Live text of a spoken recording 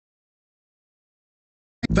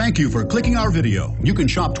Thank you for clicking our video. You can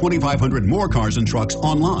shop 2,500 more cars and trucks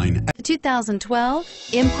online. The 2012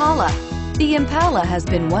 Impala. The Impala has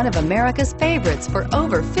been one of America's favorites for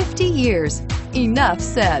over 50 years. Enough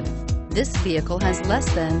said. This vehicle has less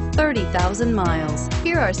than 30,000 miles.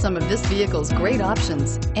 Here are some of this vehicle's great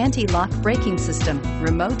options: anti-lock braking system,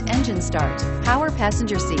 remote engine start, power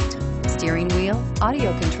passenger seat, steering wheel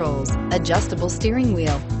audio controls, adjustable steering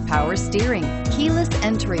wheel, power steering, keyless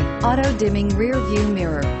entry, auto dimming rear view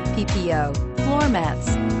mirror, PPO, floor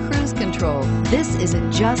mats, cruise control. This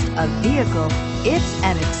isn't just a vehicle, it's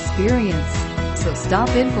an experience. So stop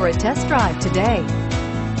in for a test drive today.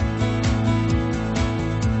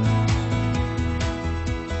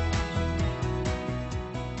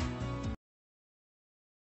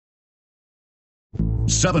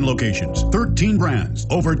 Seven locations, 13 brands,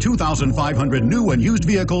 over 2,500 new and used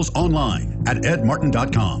vehicles online at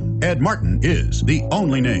edmartin.com. Ed Martin is the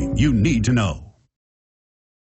only name you need to know.